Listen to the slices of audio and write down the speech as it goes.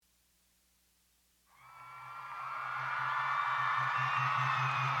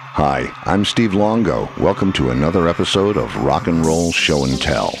Hi, I'm Steve Longo. Welcome to another episode of Rock and Roll Show and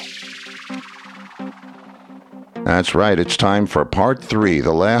Tell. That's right, it's time for part 3,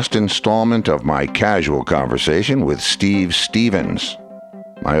 the last installment of my casual conversation with Steve Stevens,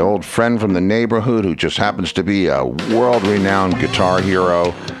 my old friend from the neighborhood who just happens to be a world-renowned guitar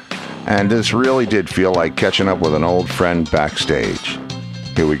hero, and this really did feel like catching up with an old friend backstage.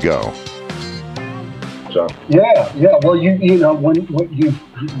 Here we go. So yeah. Well, you know when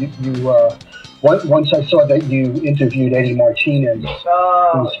once I saw that you interviewed Eddie Martinez,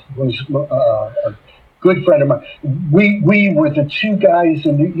 who's a good friend of mine. We were the two guys,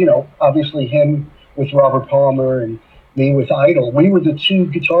 and obviously him with Robert Palmer and me with Idol. We were the two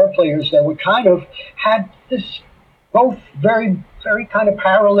guitar players that were kind of had this both very very kind of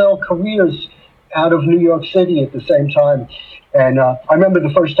parallel careers out of New York City at the same time. And I remember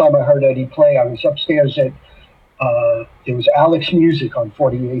the first time I heard Eddie play, I was upstairs at, it was Alex Music on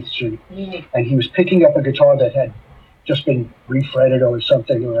 48th Street. And he was picking up a guitar that had just been refretted or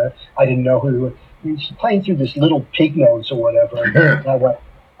something. Or I didn't know who. He was playing through this little pig nose or whatever. And I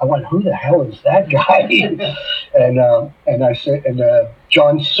went, who the hell is that guy? and I said,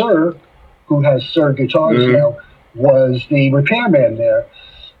 John Sir, who has Sir Guitars now, was the repairman there.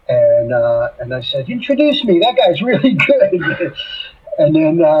 And I said, introduce me. That guy's really good. And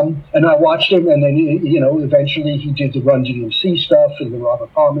then and I watched him, and then eventually he did the Run DMC stuff and the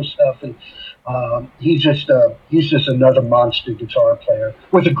Robert Palmer stuff, and he's just another monster guitar player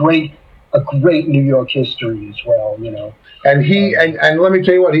with a great New York history as well. And he and let me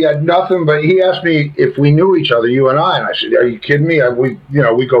tell you what, he had nothing but he asked me if we knew each other, you and I said, are you kidding me?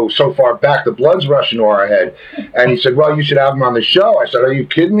 We go so far back, the blood's rushing to our head. And he said, well, you should have him on the show. I said, are you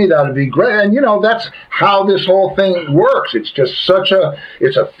kidding me? That'd be great. And that's how this whole thing works. It's just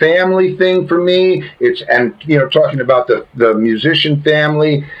it's a family thing for me. Talking about the musician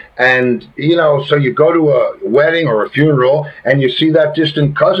family. And, so you go to a wedding or a funeral and you see that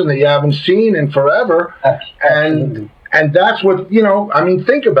distant cousin that you haven't seen in forever. And that's what,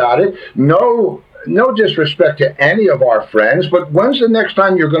 think about it. No disrespect to any of our friends, but when's the next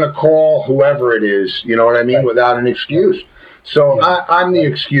time you're going to call whoever it is, right, without an excuse? So I'm the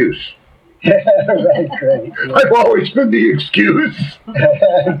excuse. Right, great. Yeah. I've always been the excuse.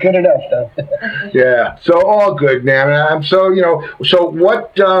 Good enough, though. Yeah, so all good, man. So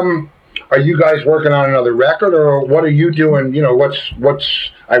what, are you guys working on another record, or what are you doing?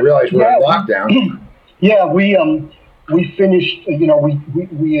 What's I realize we're in lockdown. Yeah, we finished,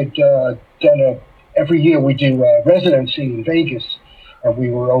 we had done every year we do a residency in Vegas, and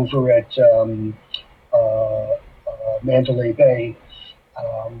we were over at Mandalay Bay.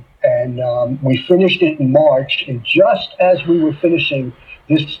 And we finished it in March, and just as we were finishing,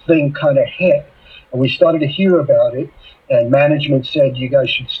 this thing kind of hit, and we started to hear about it, and management said, you guys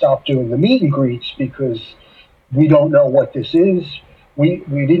should stop doing the meet and greets because we don't know what this is. We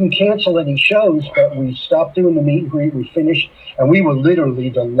didn't cancel any shows, but we stopped doing the meet and greet. We finished, and we were literally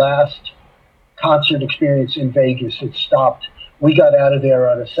the last concert experience in Vegas. It stopped. We got out of there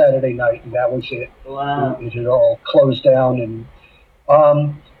on a Saturday night, and that was it. Wow. It had all closed down, and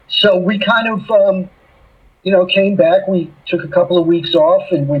so we kind of, came back. We took a couple of weeks off,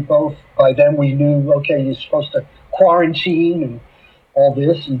 and we both, by then we knew, okay, you're supposed to quarantine and all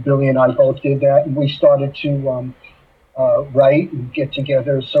this, and Billy and I both did that, and we started to write and get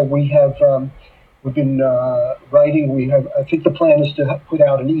together. So we have, we've been writing. I think the plan is to put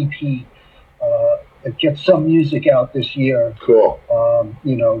out an EP, get some music out this year. Cool.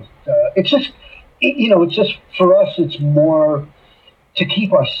 It's just for us, it's more to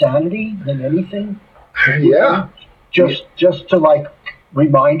keep our sanity than anything. Yeah. Just to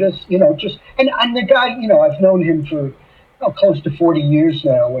remind us, and the guy, I've known him for close to 40 years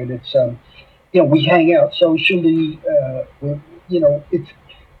now, and it's, we hang out socially,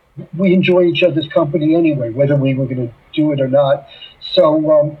 we enjoy each other's company anyway, whether we were going to do it or not.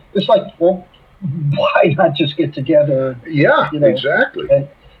 So it's like, well, why not just get together? Yeah, exactly. And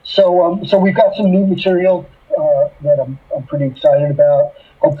so we've got some new material that I'm pretty excited about.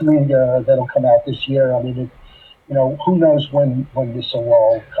 Hopefully that'll come out this year. I mean, who knows when this will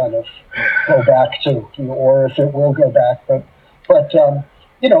all kind of go back to, or if it will go back. But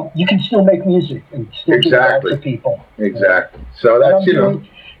you can still make music and still give it out to people. Exactly. So that's, I'm doing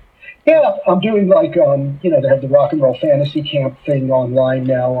they have the Rock and Roll Fantasy Camp thing online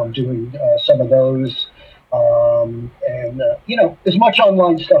now. I'm doing some of those. As much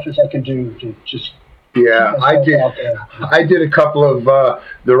online stuff as I can do to just. Yeah, I did a couple of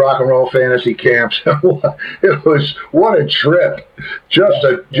the Rock and Roll Fantasy Camps. It was, what a trip.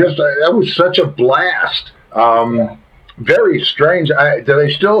 That was such a blast. very strange. Do they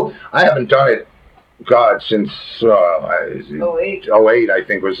still? I haven't done it. God, since 08, I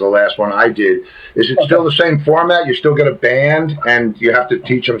think was the last one I did. Is it still the same format? You still get a band and you have to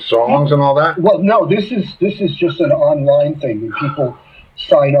teach them songs and all that? Well, no, this is just an online thing, and people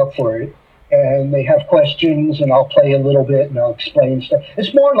sign up for it, and they have questions, and I'll play a little bit, and I'll explain stuff.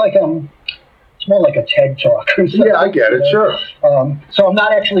 It's more like a TED talk or something. Yeah, I get it, sure. So I'm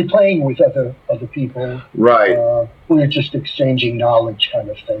not actually playing with other people. Right. We're just exchanging knowledge kind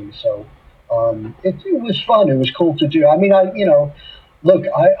of thing. So it was fun. It was cool to do. I mean, look,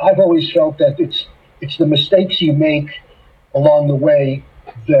 I've always felt that it's the mistakes you make along the way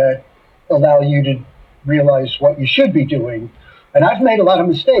that allow you to realize what you should be doing. And I've made a lot of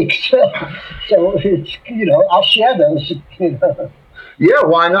mistakes, so it's I'll share those. Yeah,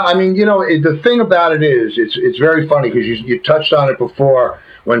 why not? I mean, the thing about it is, it's very funny because you touched on it before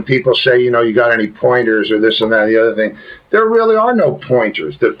when people say, you got any pointers or this and that and the other thing. There really are no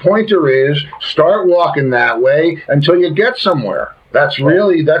pointers. The pointer is start walking that way until you get somewhere. That's the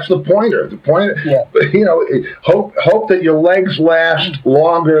pointer. The pointer, hope that your legs last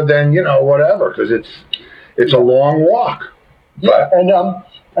longer than, whatever, because it's a long walk. Yeah, and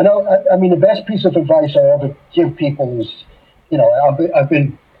I mean, the best piece of advice I ever give people is, I've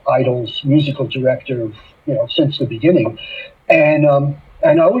been Idol's musical director, since the beginning, and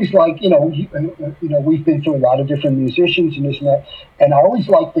I always like, we've been through a lot of different musicians and this and that, and I always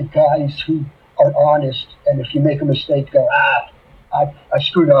like the guys who are honest, and if you make a mistake, go, I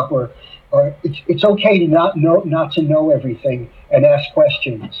screwed up, or it's okay to not to know everything and ask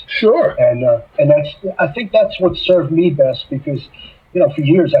questions. Sure. And I think that's what served me best, because for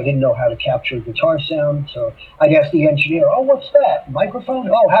years I didn't know how to capture a guitar sound, so I'd ask the engineer, "Oh, what's that? Microphone?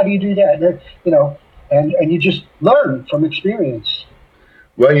 Oh, how do you do that?" And you just learn from experience.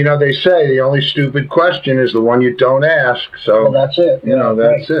 Well, they say the only stupid question is the one you don't ask. So well, that's it.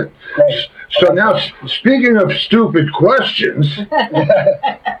 That's it. Great. So now, speaking of stupid questions,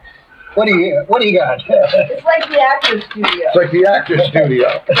 what do you got? It's like the actor's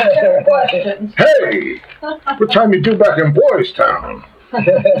studio. Questions. Hey, what time you do back in Boys Town?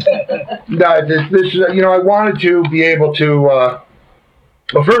 No, this I wanted to be able to.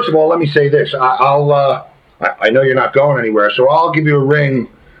 Well, first of all, let me say this. I know you're not going anywhere, so I'll give you a ring,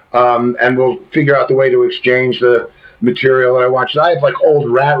 and we'll figure out the way to exchange the material that I watched. I have like old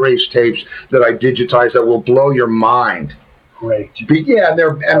Rat Race tapes that I digitized that will blow your mind. Great. Yeah,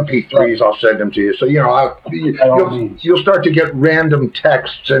 they're MP3s. I'll send them to you. So you'll start to get random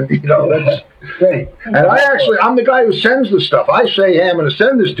texts, and that's great. And I'm the guy who sends the stuff. I say, "Hey, I'm going to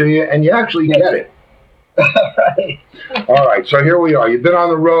send this to you," and you actually get it. Right. All right. So here we are. You've been on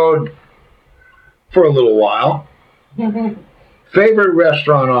the road for a little while. Favorite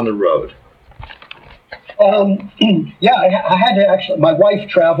restaurant on the road? Yeah, I had to actually. My wife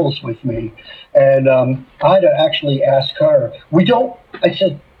travels with me, and I had to actually ask her. I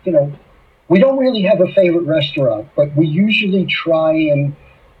said, we don't really have a favorite restaurant, but we usually try and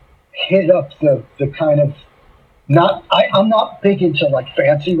hit up the kind of I'm not big into like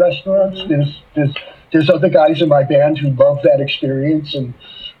fancy restaurants. There's other guys in my band who love that experience, and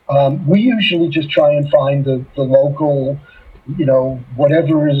we usually just try and find the local,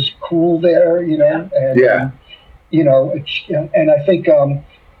 whatever is cool there, and yeah. And I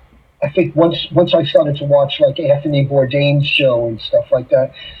think once I started to watch like Anthony Bourdain's show and stuff like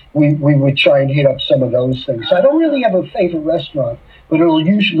that, we would try and hit up some of those things. So I don't really have a favorite restaurant, but it'll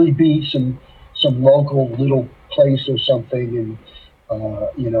usually be some local little place or something, and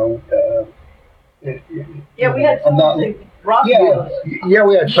we had someone say Roscoe's. Yeah,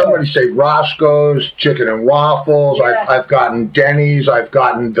 we had somebody say Roscoe's, chicken and waffles. Yeah. I've gotten Denny's. I've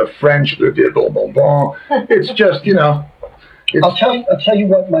gotten the French. It's just, I'll tell you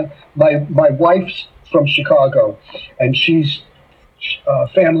what. My wife's from Chicago, and she's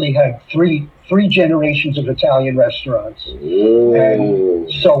family had three generations of Italian restaurants. Ooh.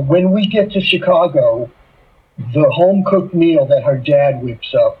 And so when we get to Chicago, the home cooked meal that her dad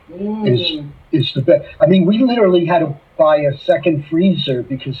whips up is the best. I mean, we literally had to buy a second freezer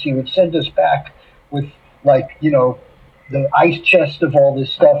because he would send us back with the ice chest of all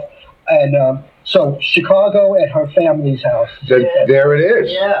this stuff. And so Chicago at her family's house. There it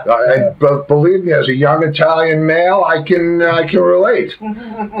is. Yeah. And believe me, as a young Italian male, I can relate.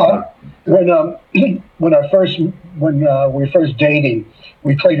 When we were first dating,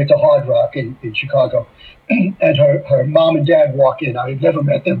 we played at the Hard Rock in Chicago, and her mom and dad walk in. I had never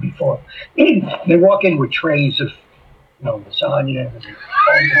met them before. They walk in with trays of lasagna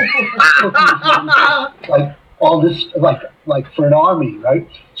and all this like for an army, right?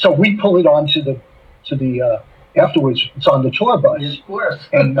 So we pull it onto the afterwards, it's on the tour bus. Of course.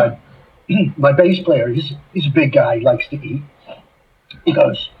 And my bass player, he's a big guy, he likes to eat. He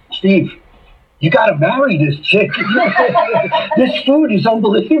goes, Steve, you got to marry this chick. This food is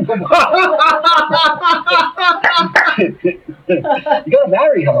unbelievable. You got to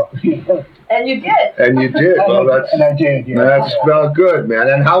marry her. And you did. And you did. Well, and I did. Yeah. That's good, man.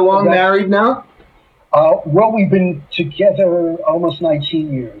 And how long married now? Well, we've been together almost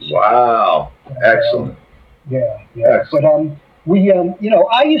 19 years. Wow. Excellent. Yeah. Excellent. But we,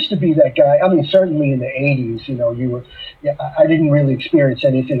 I used to be that guy. I mean, certainly in the 80s, I didn't really experience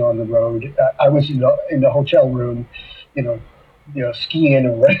anything on the road. I was in the hotel room, skiing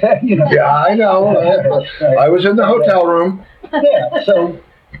or whatever. Yeah, I know. Right. I was in the hotel room. Yeah. So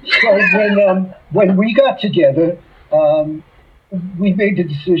when we got together, we made the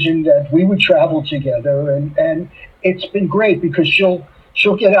decision that we would travel together, and it's been great because she'll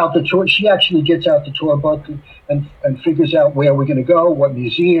get out the tour. She actually gets out the tour book and figures out where we're going to go, what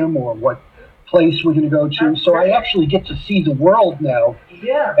museum or what place we're going to go to. That's so great. I actually get to see the world now.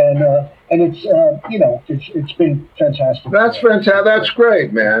 Yeah. And it's it's been fantastic. That's fantastic. That's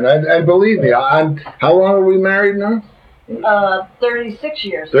great, man. And believe me, how long are we married now? 36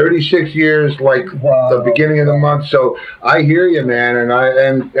 years. 36 years, like Wow. the beginning of the month. So I hear you, man,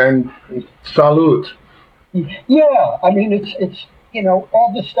 and salute. Yeah, I mean it's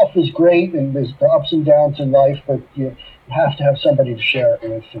all this stuff is great, and there's the ups and downs in life, but you have to have somebody to share it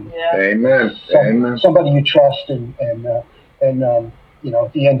with, and Yeah. Amen. Amen. somebody you trust, and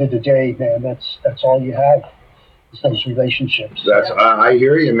at the end of the day, man, that's all you have is those relationships. I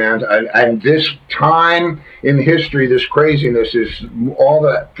hear you, man. And this time in history, this craziness is all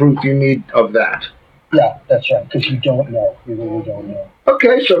the proof you need of that. Yeah, that's right, because you don't know. You really don't know.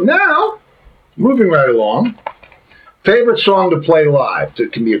 Okay, so now, moving right along, favorite song to play live.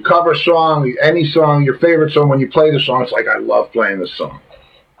 It can be a cover song, any song, your favorite song. When you play the song, it's like, I love playing this song.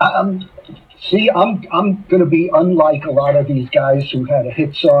 See, I'm going to be unlike a lot of these guys who had a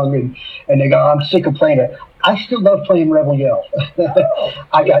hit song and they go, I'm sick of playing it. I still love playing Rebel Yell.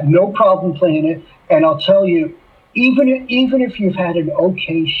 I got no problem playing it. And I'll tell you, even if you've had an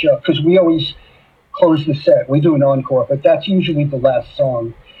okay show, because we always close the set. We do an encore, but that's usually the last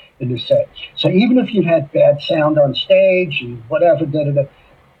song in the set. So even if you've had bad sound on stage and whatever,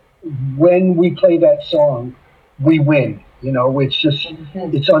 when we play that song, we win. It's just,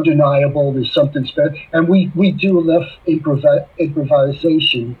 it's undeniable. There's something special. And we do enough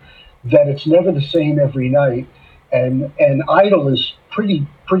improvisation that it's never the same every night. And Idol is pretty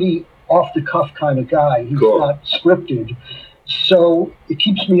off the cuff kind of guy. He's Cool. not scripted. So it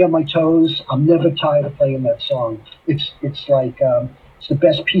keeps me on my toes. I'm never tired of playing that song. It's like, it's the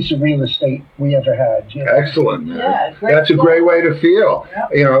best piece of real estate we ever had. Excellent, man. Yeah, great That's a song. great way to feel.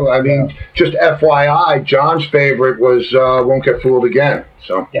 Yeah. Just FYI, John's favorite was Won't Get Fooled Again.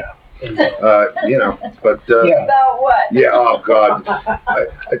 So, Yeah. but Yeah. About what? yeah, oh God.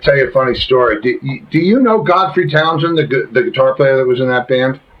 I tell you a funny story. Do you know Godfrey Townsend, the guitar player that was in that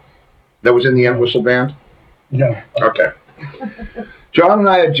band? That was in the Entwistle band? No. Okay. John and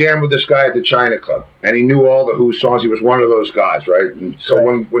I had jammed with this guy at the China Club, and he knew all the Who songs. He was one of those guys, right? And so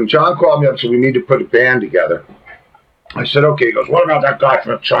when John called me up and said, we need to put a band together, I said, okay. He goes, what about that guy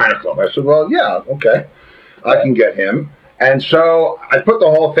from the China Club? I said, well, yeah, okay. I can get him. And so I put the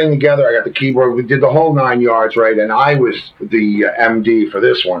whole thing together. I got the keyboard. We did the whole 9 yards, right? And I was the MD for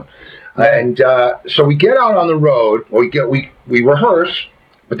this one. And so we get out on the road. We rehearse,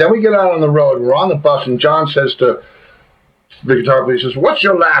 but then we get out on the road. We're on the bus, and John says to the guitar player, he says, what's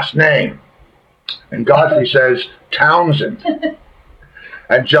your last name? And Godfrey says, Townsend.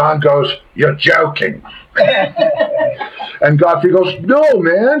 And John goes, you're joking. And Godfrey goes, no,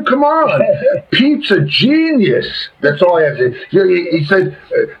 man, come on. Pete's a genius. That's all I have to say. He said,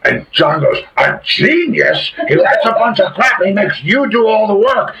 and John goes, a genius? He writes a bunch of crap and he makes you do all the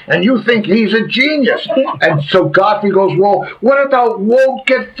work, and you think he's a genius. And so Godfrey goes, well, what about Won't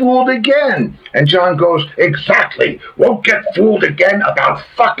Get Fooled Again? And John goes, exactly. Won't get fooled again about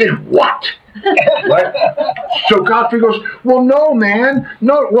fucking what? Right? So Godfrey goes, well, no, man.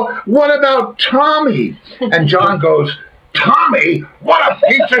 No. Well, what about Tommy? And John goes, Tommy? What a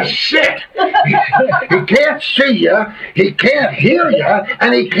piece of shit. He can't see you, he can't hear you,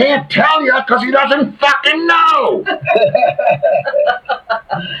 and he can't tell you because he doesn't fucking know.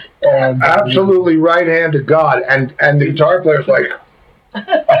 Absolutely right hand to God. And the guitar player's like,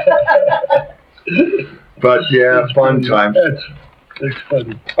 but yeah, fun times. It's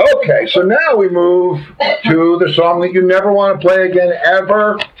funny. Okay, so now we move to the song that you never want to play again,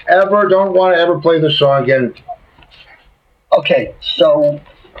 ever, don't want to ever play the song again. Okay, so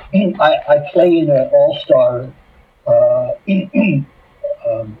I play in an all-star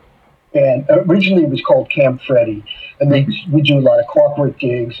band. Originally, it was called Camp Freddy, and we do a lot of corporate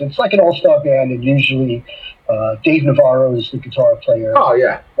gigs. It's like an all-star band, and usually Dave Navarro is the guitar player. Oh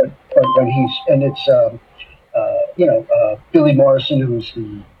yeah. But when it's Billy Morrison, who's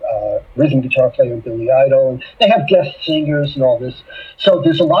the rhythm guitar player in Billy Idol. And they have guest singers and all this. So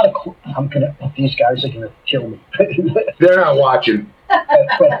there's a lot of. These guys are gonna kill me. They're not watching.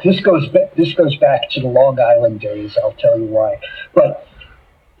 but this goes back to the Long Island days. I'll tell you why. But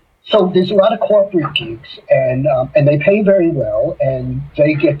so there's a lot of corporate gigs, and they pay very well, and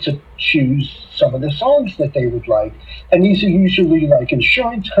they get to choose some of the songs that they would like. And these are usually like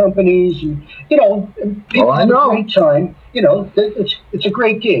insurance companies, and people have a great time. It's a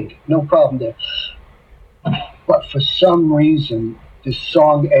great gig, no problem there. But for some reason, this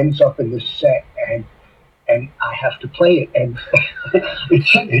song ends up in the set, and I have to play it, and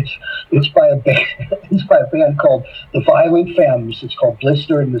it's by a band. It's by a band called The Violent Femmes. It's called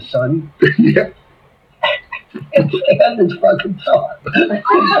Blister in the Sun. Yeah. And this fucking song.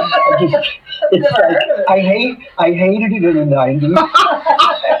 It's like I hated it in the 90s,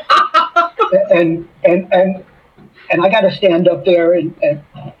 and I got to stand up there, and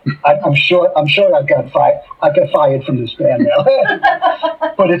I'm sure I got fired from this band now.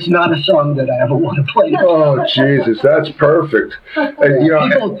 But it's not a song that I ever want to play. Oh Jesus, that's perfect.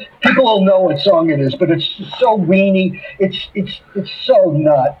 People will know what song it is, but it's so weenie. It's so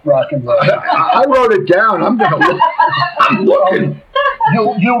not rock and roll. I wrote it down. I'm looking.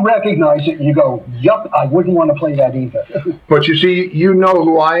 You'll recognize it and you go, yup, I wouldn't want to play that either. But you see, you know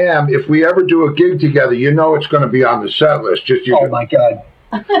who I am. If we ever do a gig together, you know it's going to be on the set list. Oh my God.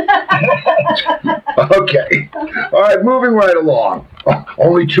 Okay. All right, moving right along.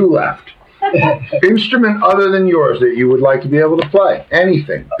 Only 2 left. Instrument other than yours that you would like to be able to play?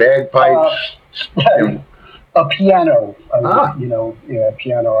 Anything. Bagpipes. A piano.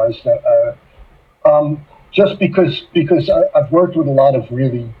 Piano. Just because I've worked with a lot of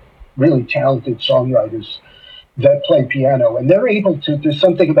really, really talented songwriters that play piano, and they're able to. There's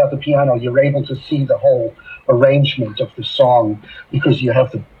something about the piano. You're able to see the whole arrangement of the song because you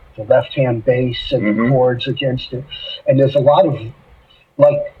have the left-hand bass and the chords against it, and there's a lot of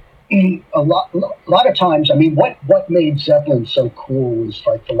a lot of times. I mean, what made Zeppelin so cool was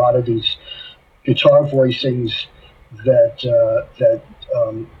like a lot of these guitar voicings that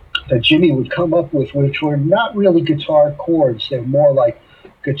Jimmy would come up with, which were not really guitar chords. They're more like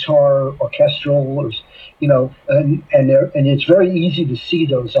guitar orchestral, or, and it's very easy to see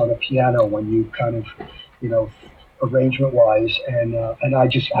those on a piano when you kind of, arrangement wise. And I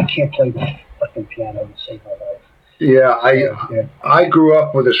can't play the fucking piano to save my life. Yeah, I grew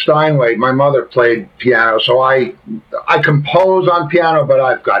up with a Steinway. My mother played piano, so I compose on piano, but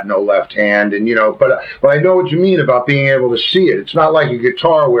I've got no left hand, and but I know what you mean about being able to see it. It's not like a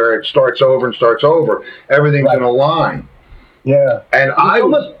guitar where it starts over and starts over. Everything's in a line. Yeah, and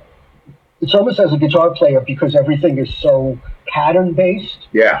it's almost as a guitar player, because everything is so pattern based.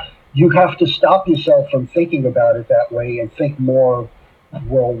 Yeah, you have to stop yourself from thinking about it that way and think more,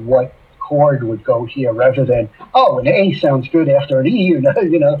 well, what chord would go here, rather than, an A sounds good after an E.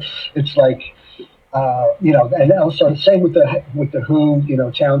 It's like, and also same with the Who.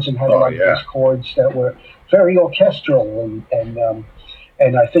 Townsend had a lot of these chords that were very orchestral,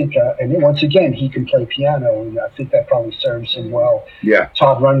 and I think, and once again, he can play piano, and I think that probably serves him well. Yeah.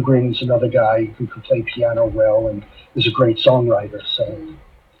 Todd Rundgren's another guy who can play piano well and is a great songwriter. So.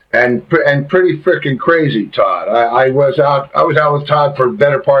 And pretty freaking crazy, Todd. I was out with Todd for the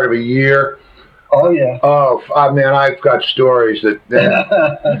better part of a year. Oh yeah. Oh man, I've got stories that.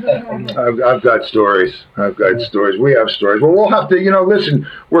 I've got stories. Stories. We have stories. Well, we'll have to. Listen.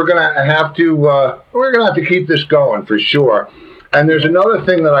 We're gonna have to keep this going for sure. And there's another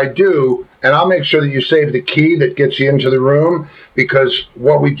thing that I do, and I'll make sure that you save the key that gets you into the room, because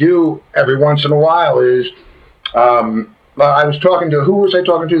what we do every once in a while is. I was talking to, who was I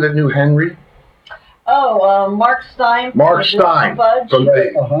talking to that knew Henry? Mark Stein. Mark Stein,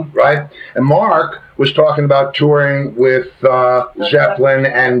 right? And Mark was talking about touring with Zeppelin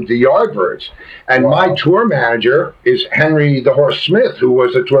and the Yardbirds. And my tour manager is Henry the Horse Smith, who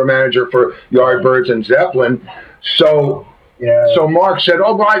was the tour manager for Yardbirds and Zeppelin. So Mark said,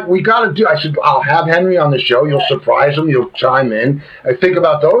 we got to do, I said, I'll have Henry on the show. You'll surprise him. You'll chime in. I think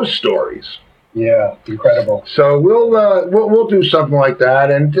about those stories. Yeah, incredible. So we'll do something like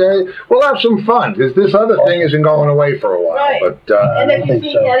that, and we'll have some fun, because this other thing isn't going away for a while. Right. But and if you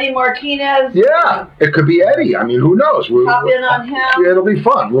see Eddie Martinez, it could be Eddie. I mean, who knows? Pop in on him. It'll be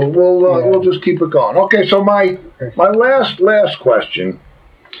fun. We'll just keep it going. Okay, so my last question.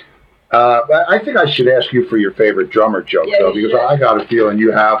 I think I should ask you for your favorite drummer joke, Yeah, though, you because should. I got a feeling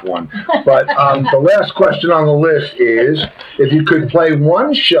you have one. But the last question on the list is, if you could play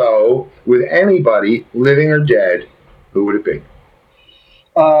one show with anybody, living or dead, who would it be?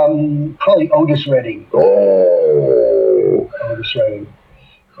 Probably Otis Redding. Oh. Otis Redding.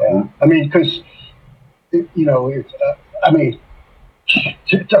 Yeah. I mean, because, you know, it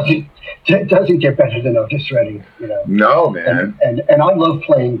doesn't get better than Otis Redding, you know. No, man. And I love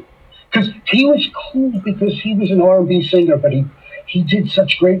playing, because he was cool, because he was an R&B singer, but he did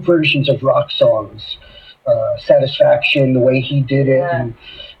such great versions of rock songs. Satisfaction, the way he did it, Yeah.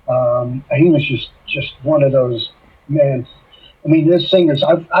 and he was just one of those, man. I mean, there's singers.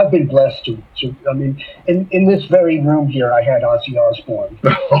 I've been blessed to. I mean, in this very room here, I had Ozzy Osbourne,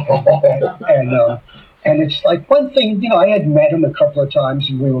 and it's like one thing. You know, I had met him a couple of times,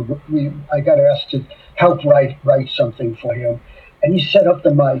 and I got asked to help write something for him, and he set up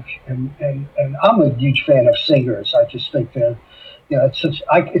the mic, and I'm a huge fan of singers. I just think they're, you know,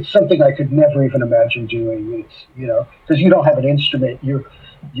 it's something I could never even imagine doing. It's, you know, because you don't have an instrument. You're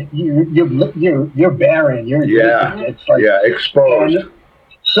barren. It's like, exposed. and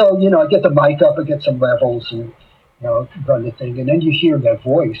so, you know, I get the mic up, I get some levels, and, you know, run the thing, and then you hear that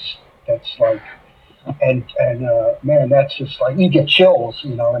voice. That's like, and man, that's just like, you get chills,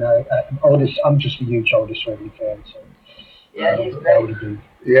 you know. And I'm just a huge Otis Redding fan. So Yeah, he's that great. would be.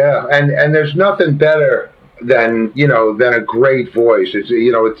 Yeah, and there's nothing better than a great voice.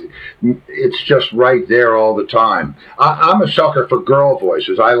 It's just right there all the time. I'm a sucker for girl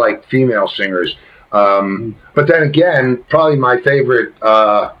voices. I like female singers. But then again, probably my favorite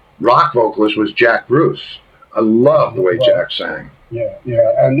rock vocalist was Jack Bruce. I love the way Jack sang. Yeah,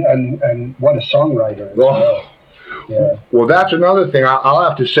 and what a songwriter. Oh. Yeah. Well, that's another thing. I'll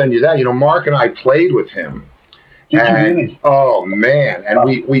have to send you that. You know, Mark and I played with him. Did you really? Oh man! And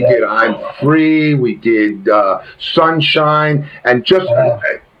we did "I'm Free," we did "Sunshine," and just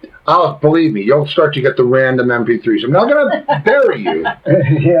believe me, you'll start to get the random MP3s. I'm not gonna bury you,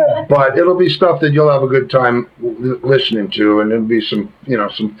 Yeah. but it'll be stuff that you'll have a good time listening to, and it'll be some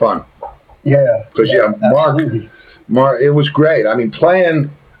fun. Yeah. Because absolutely. Mark, it was great. I mean,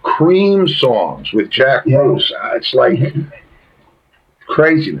 playing Cream songs with Jack Bruce, it's like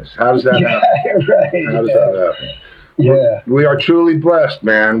craziness. How does that happen? Right. How does that happen? Yeah. We are truly blessed,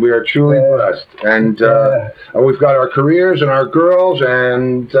 man. We are truly blessed. And we've got our careers and our girls,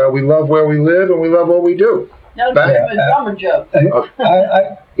 and we love where we live, and we love what we do. No, a drummer joke.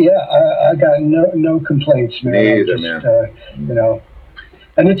 I got no complaints, man. Neither, man. You know,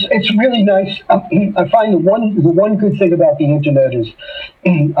 and it's really nice. I find the one good thing about the internet is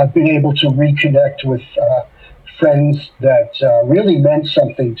I've been able to reconnect with friends that really meant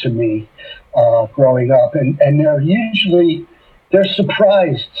something to me growing up, and they're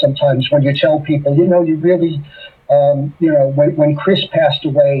surprised sometimes when you tell people, you know, you really, you know, when Chris passed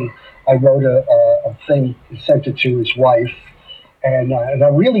away, I wrote a thing, sent it to his wife, and I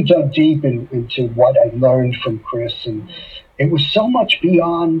really dug deep into what I learned from Chris, and it was so much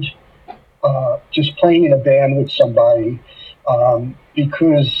beyond just playing in a band with somebody,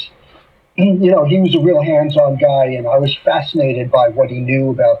 because, you know, he was a real hands-on guy, and I was fascinated by what he knew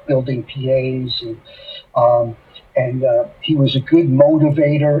about building PAs, and he was a good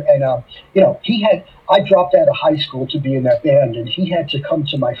motivator, and you know, I dropped out of high school to be in that band, and he had to come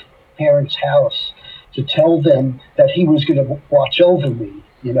to my parents' house to tell them that he was going to watch over me,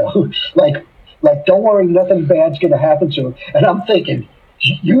 you know, like don't worry, nothing bad's going to happen to him. And I'm thinking,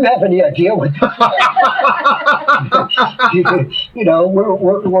 you have any idea what? You know,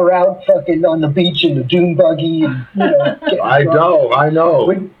 we're out fucking on the beach in the dune buggy, and, you know, I know.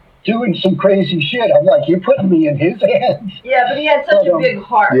 We're doing some crazy shit. I'm like, you're putting me in his hands. Yeah, but he had such a big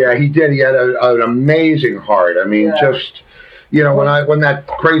heart. Yeah, he did. He had an amazing heart. I mean, just, you know, when that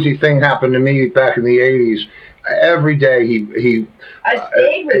crazy thing happened to me back in the '80s, every day I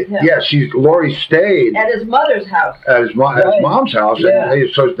stayed with him. Yeah, Lori stayed at his mother's house. At his mom's house, and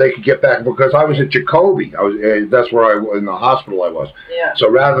so they could get back, because I was at Jacoby. That's where in the hospital I was. Yeah. So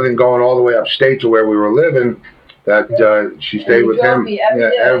rather than going all the way upstate to where we were living, she stayed with him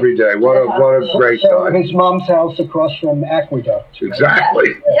every day. What a great guy. His mom's house across from Aqueduct.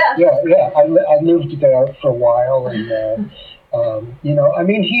 Exactly. Yeah. I lived there for a while, and you know, I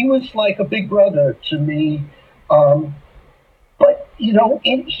mean, he was like a big brother to me. But, you know,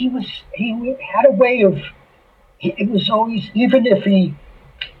 he had a way of, it was always, even if he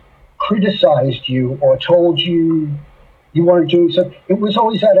criticized you or told you you weren't doing something, it was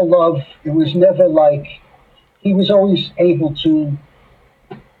always out of love. It was never like, he was always able to,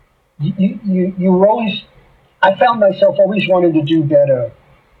 you were always, I found myself always wanting to do better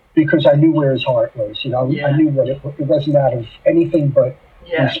because I knew where his heart was. You know, I knew what it wasn't out of anything but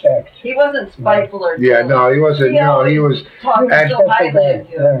respect. He wasn't spiteful or Yeah, no, he wasn't. He was talking so highly of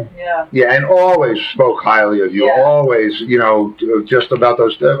you. Yeah, and always spoke highly of you. Yeah. Always, just about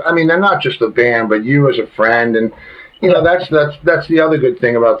those. I mean, they're not just a band, but you as a friend, and that's the other good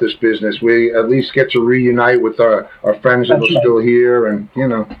thing about this business. We at least get to reunite with our friends that are still here, and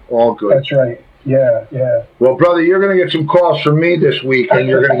all good. That's right. Yeah. Well, brother, you're going to get some calls from me this week, and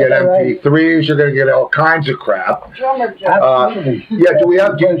you're going to get MP3s. You're going to get all kinds of crap. Drummer joke. Absolutely.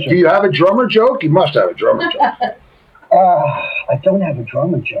 Do you have a drummer joke? You must have a drummer joke. I don't have a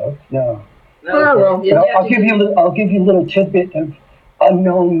drummer joke. No. Well, I'll give you a little tidbit of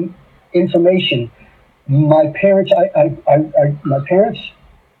unknown information. My parents,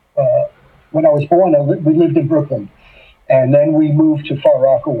 when I was born, we lived in Brooklyn, and then we moved to Far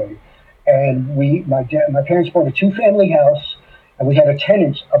Rockaway. And my parents bought a 2-family house, and we had a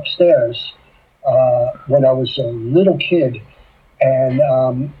tenant upstairs when I was a little kid, and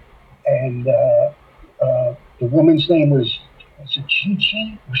the woman's name was it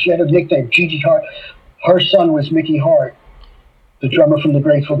Gigi? She had a nickname, Gigi Hart. Her son was Mickey Hart, the drummer from the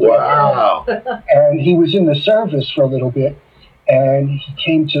Grateful Dead. Wow! And he was in the service for a little bit, and he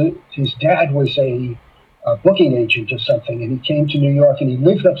came to his dad was a booking agent or something, and he came to New York, and he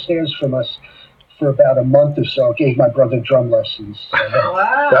lived upstairs from us for about a month or so. Gave my brother drum lessons.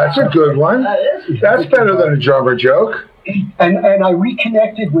 Wow. That's a good one. That's better than a drummer joke. And I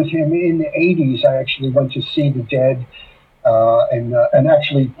reconnected with him in the 80s. I actually went to see the Dead, and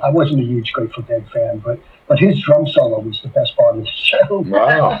actually I wasn't a huge Grateful Dead fan, but his drum solo was the best part of the show.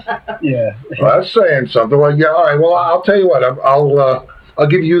 Wow. Yeah. Well, that's saying something. Well, yeah. All right. Well, I'll tell you what. I'll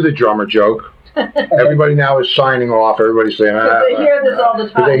give you the drummer joke. Everybody now is signing off. Everybody's saying, they hear this all the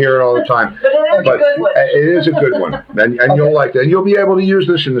time. They hear it all the time. But it is a good one. It is a good one. And you'll like that. And you'll be able to use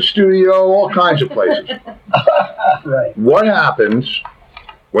this in the studio, all kinds of places. Right. What happens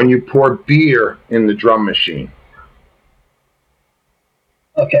when you pour beer in the drum machine?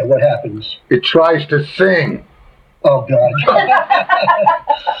 Okay, what happens? It tries to sing. Oh, God.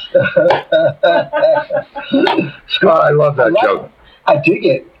 I love that joke. I dig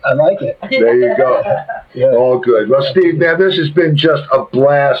it. I like it. There you go. Yeah. All good. Well, Steve, man, this has been just a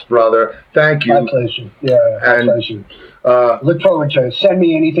blast, brother. Thank you. My pleasure. Yeah, my pleasure. Look forward to it. Send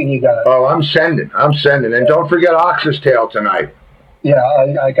me anything you got. Oh, I'm sending. And don't forget Ox's Tail tonight. Yeah,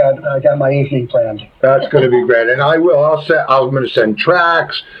 I got my evening planned. That's going to be great. And I will. I'm going to send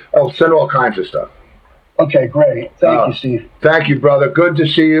tracks. I'll send all kinds of stuff. Okay, great. Thank you, Steve. Thank you, brother. Good to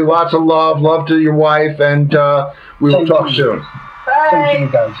see you. Lots of love. Love to your wife. And we will talk soon. Thank you,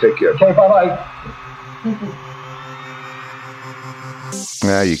 guys. Take care. Okay, bye-bye.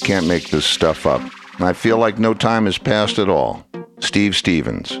 You can't make this stuff up. I feel like no time has passed at all. Steve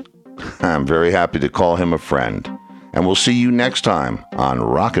Stevens. I'm very happy to call him a friend. And we'll see you next time on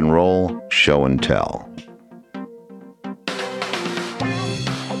Rock and Roll Show and Tell.